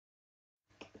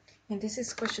And this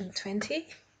is question 20,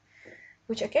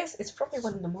 which I guess is probably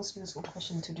one of the most useful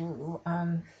questions to do.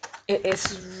 It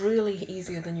is really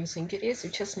easier than you think it is. You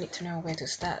just need to know where to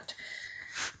start.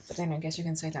 But then I guess you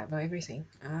can say that about everything.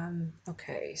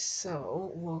 Okay,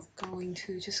 so we're going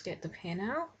to just get the pen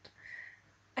out.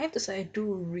 I have to say I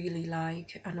do really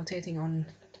like annotating on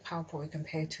the PowerPoint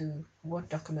compared to Word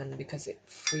document because it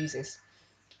freezes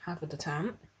half of the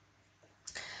time.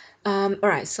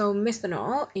 Alright, so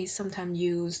methanol is sometimes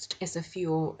used as a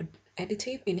fuel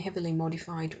additive in heavily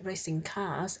modified racing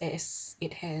cars as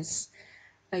it has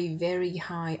a very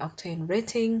high octane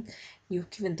rating.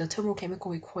 You've given the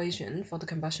thermochemical equation for the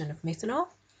combustion of methanol,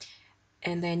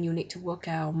 and then you need to work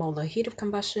out molar heat of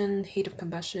combustion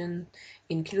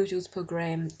in kilojoules per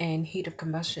gram, and heat of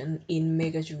combustion in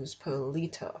megajoules per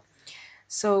liter.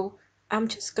 So I'm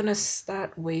just gonna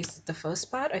start with the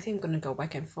first part. I think I'm gonna go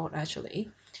back and forth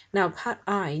actually. Now part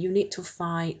I, you need to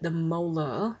find the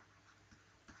molar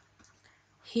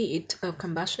heat of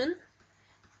combustion,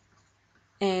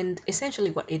 and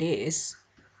essentially what it is,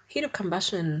 heat of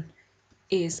combustion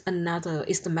is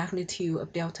the magnitude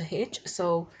of delta H.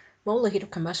 So molar heat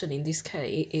of combustion in this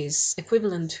case is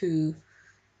equivalent to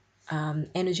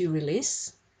energy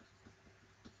release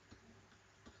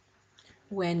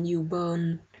when you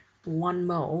burn 1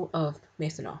 mole of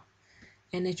methanol.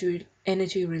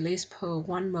 Energy release per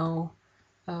 1 mole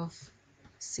of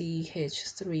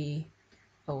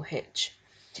CH3OH.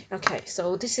 Okay,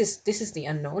 so this is the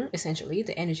unknown, essentially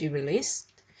the energy release,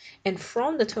 and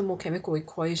from the thermochemical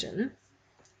equation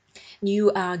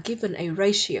you are given a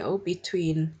ratio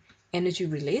between energy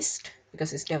released,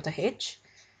 because it's delta H,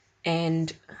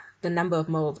 and the number of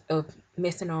moles of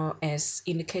methanol as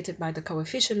indicated by the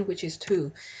coefficient, which is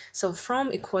 2. So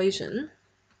from equation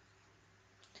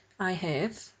I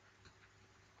have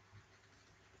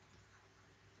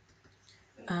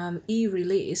E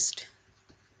released,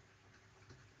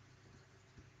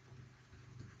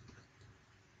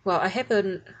 well, I have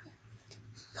a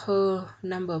per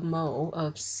number of mole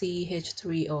of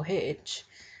CH3OH.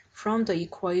 From the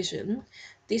equation,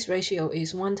 this ratio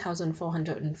is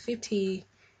 1450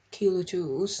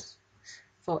 kilojoules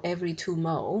for every 2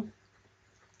 mole,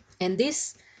 and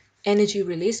this energy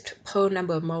released per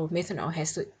number of mole of methanol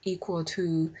has to equal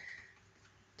to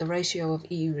the ratio of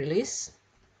E release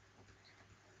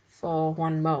for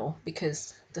 1 mole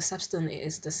because the substance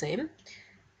is the same.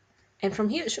 And from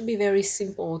here it should be very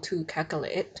simple to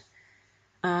calculate,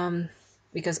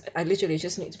 because I literally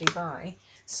just need to divide.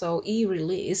 So E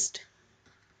released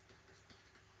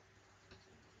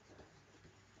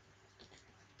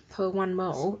per 1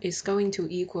 mole is going to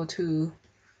equal to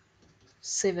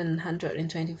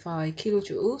 725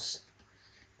 kilojoules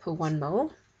per 1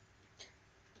 mole.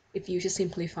 If you just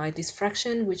simplify this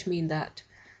fraction, which means that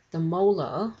the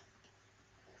molar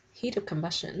heat of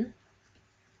combustion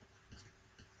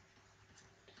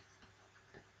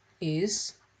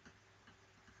is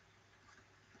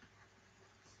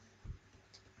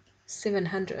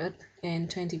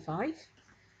 725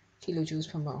 kilojoules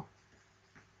per mole.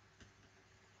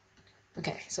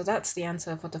 Okay, so that's the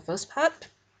answer for the first part.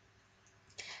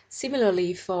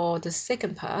 Similarly, for the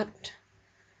second part,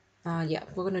 yeah,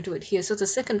 we're going to do it here. So the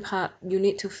second part, you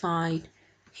need to find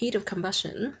heat of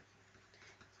combustion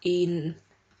in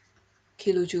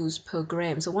kilojoules per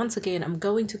gram. So once again, I'm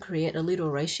going to create a little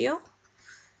ratio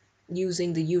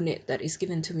using the unit that is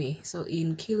given to me. So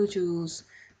in kilojoules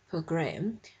per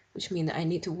gram, which means that I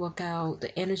need to work out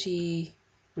the energy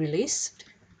released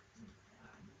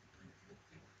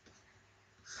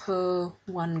per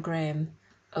 1 gram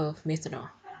of methanol.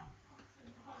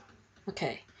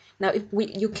 Okay, now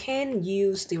you can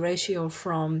use the ratio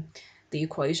from the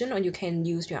equation, or you can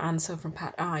use your answer from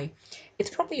part I. It's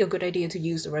probably a good idea to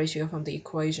use the ratio from the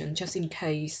equation just in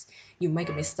case you make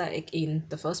a mistake in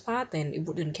the first part, then it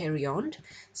wouldn't carry on.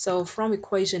 So from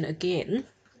equation again,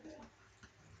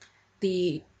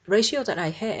 the ratio that I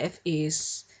have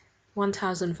is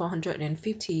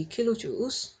 1450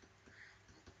 kilojoules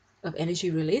of energy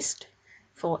released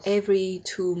for every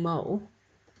 2 mole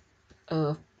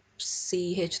of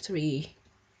CH3OH.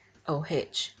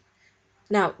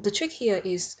 Now, the trick here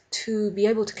is to be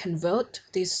able to convert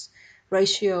this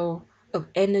ratio of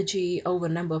energy over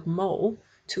number of mole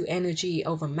to energy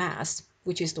over mass,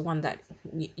 which is the one that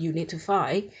you need to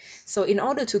find. So in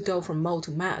order to go from mole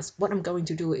to mass, what I'm going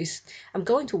to do is I'm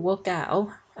going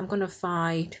to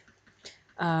find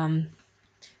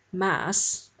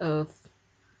mass of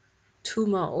 2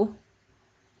 mole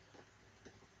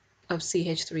of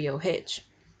CH3OH.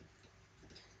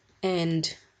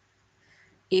 And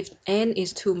if N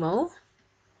is 2 mole,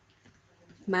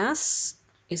 mass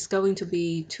is going to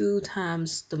be 2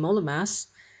 times the molar mass.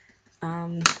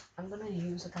 I'm going to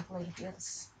use a calculator here.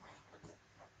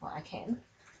 Well, I can.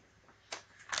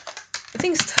 I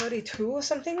think it's 32 or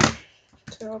something.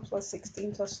 12 plus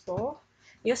 16 plus 4.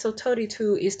 Yeah, so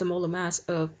 32 is the molar mass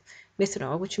of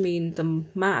methanol, which means the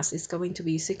mass is going to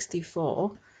be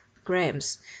 64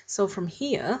 grams. So from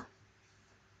here,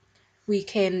 we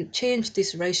can change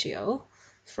this ratio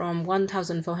from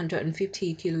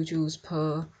 1,450 kilojoules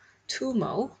per 2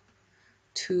 mole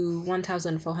to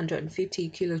 1,450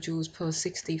 kilojoules per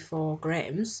 64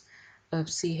 grams of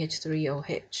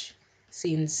CH3OH,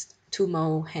 since 2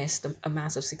 mole has a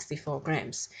mass of 64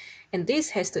 grams. And this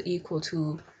has to equal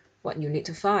to what you need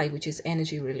to find, which is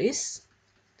energy release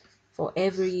for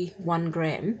every 1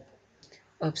 gram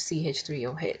of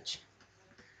CH3OH.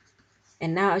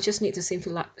 And now I just need to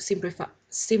simplify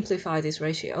this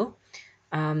ratio,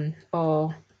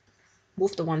 or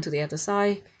move the one to the other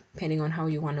side, depending on how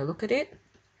you want to look at it.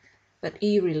 But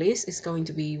E release is going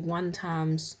to be 1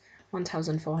 times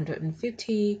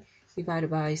 1,450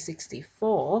 divided by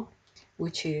 64,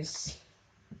 which is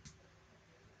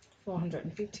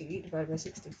 450 divided by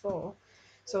 64.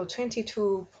 So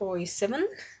 22.7,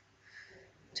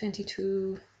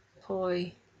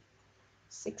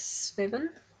 22.67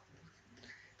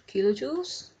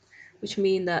 kilojoules, which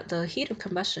means that the heat of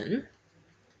combustion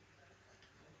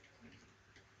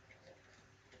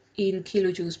in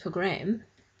kilojoules per gram,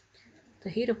 the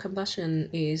heat of combustion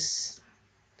is,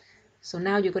 so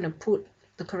now you're going to put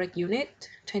the correct unit,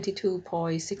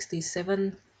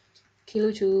 22.67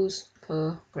 kilojoules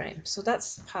per gram. So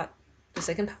that's the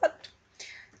second part.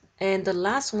 And the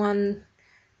last one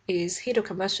is heat of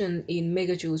combustion in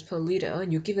megajoules per liter,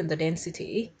 and you're given the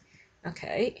density.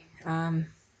 Okay,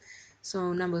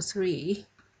 so number 3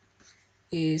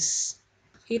 is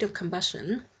heat of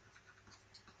combustion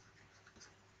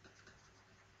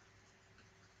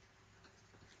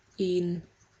in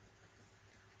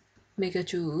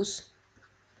megajoules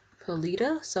per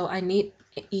liter. So I need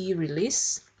E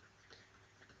release.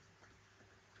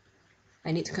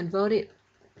 I need to convert it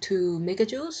to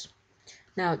megajoules.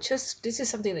 Now, just this is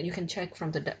something that you can check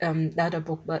from the data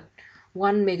book, but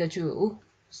 1 megajoule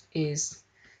is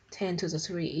 10 to the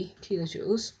 3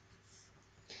 kilojoules.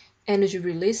 Energy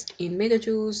released in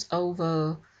megajoules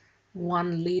over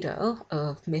 1 liter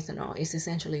of methanol is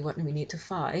essentially what we need to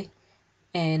find.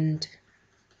 And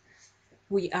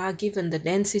we are given the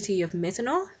density of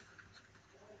methanol.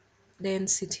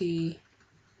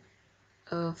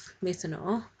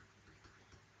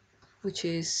 Which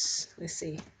is, let's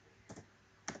see,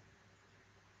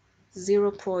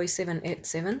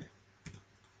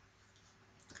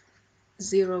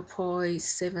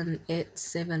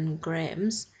 0.787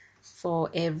 grams for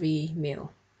every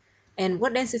mil. And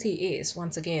what density is,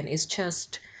 once again, is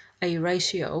just a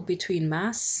ratio between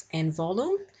mass and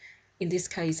volume, in this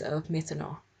case of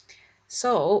methanol.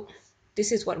 So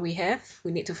this is what we have.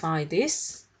 We need to find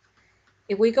this.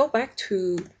 If we go back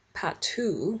to part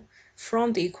 2,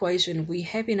 from the equation, we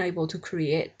have been able to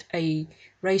create a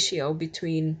ratio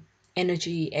between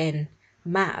energy and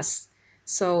mass.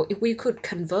 So if we could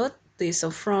convert this, so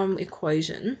from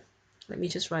equation, let me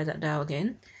just write that down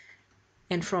again.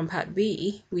 And from part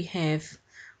B, we have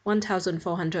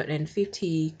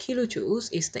 1,450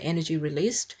 kilojoules is the energy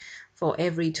released for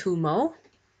every 2 mole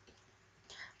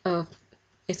of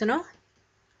ethanol.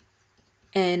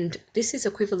 And this is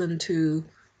equivalent to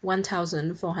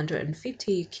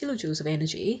 1,450 kilojoules of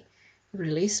energy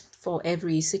released for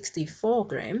every 64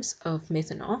 grams of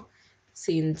methanol,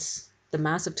 since the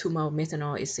mass of 2 mole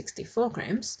methanol is 64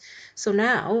 grams. So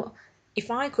now,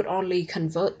 if I could only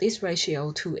convert this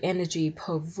ratio to energy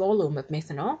per volume of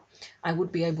methanol, I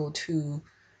would be able to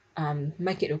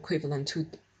make it equivalent to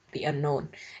the unknown.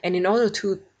 And in order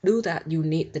to do that, you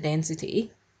need the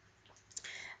density.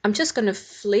 I'm just going to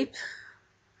flip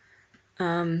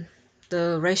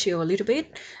the ratio a little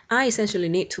bit. I essentially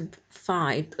need to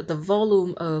find the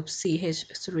volume of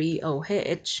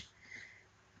CH3OH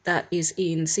that is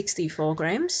in 64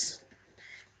 grams.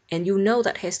 And you know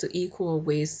that has to equal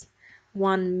with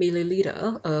 1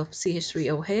 milliliter of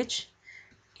CH3OH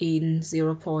in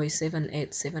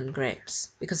 0.787 grams,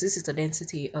 because this is the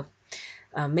density of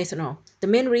methanol. The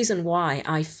main reason why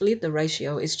I flip the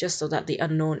ratio is just so that the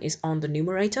unknown is on the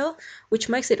numerator, which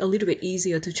makes it a little bit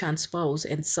easier to transpose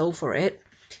and solve for it.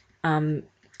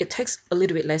 It takes a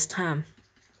little bit less time.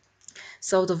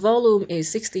 So the volume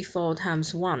is 64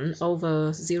 times 1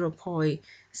 over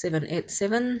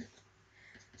 0.787,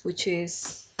 which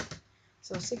is,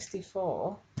 so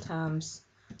 64 times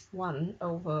 1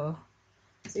 over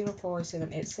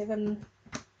 0.787,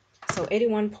 so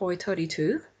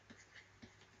 81.32.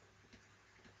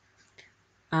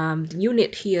 The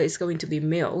unit here is going to be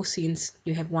mil, since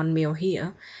you have 1 mil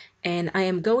here, and I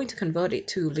am going to convert it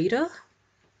to liter.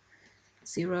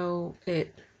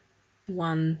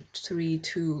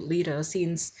 0.8132 liter,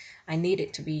 since I need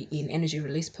it to be in energy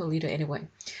release per liter anyway.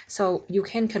 So you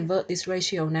can convert this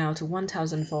ratio now to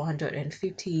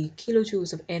 1450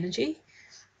 kilojoules of energy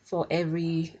for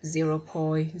every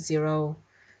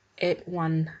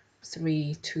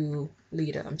 0.08132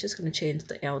 liter. I'm just going to change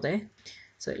the L there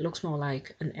so it looks more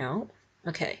like an L.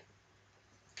 Okay,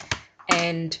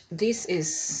 and this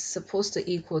is supposed to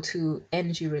equal to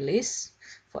energy release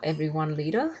for every 1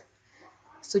 liter.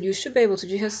 So you should be able to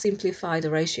just simplify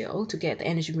the ratio to get the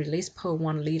energy release per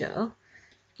 1 liter.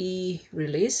 E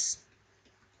release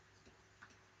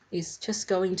is just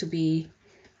going to be,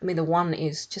 I mean the 1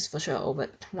 is just for show,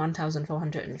 but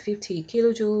 1450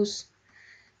 kilojoules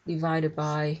divided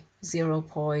by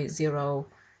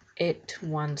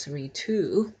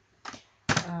 0.08132.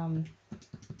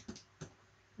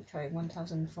 Okay,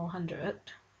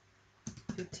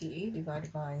 1450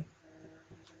 divided by,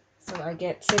 so I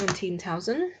get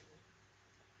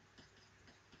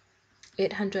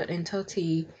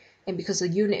 17,830, and because the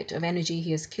unit of energy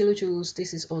here is kilojoules,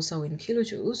 this is also in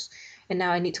kilojoules, and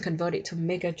now I need to convert it to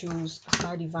megajoules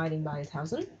by dividing by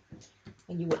 1,000,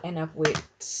 and you will end up with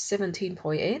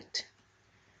 17.8.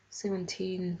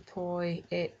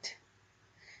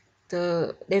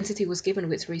 The density was given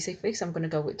with 3 suffix. I'm going to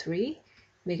go with 3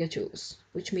 megajoules,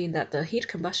 which means that the heat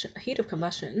of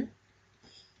combustion,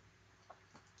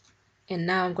 and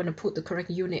now I'm going to put the correct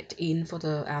unit in for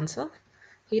the answer.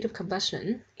 Heat of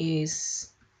combustion is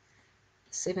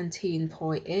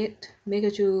 17.8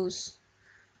 megajoules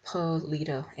per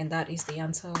liter, and that is the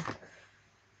answer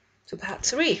to part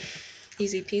 3.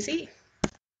 Easy peasy.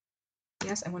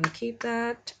 Yes, I want to keep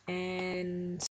that, and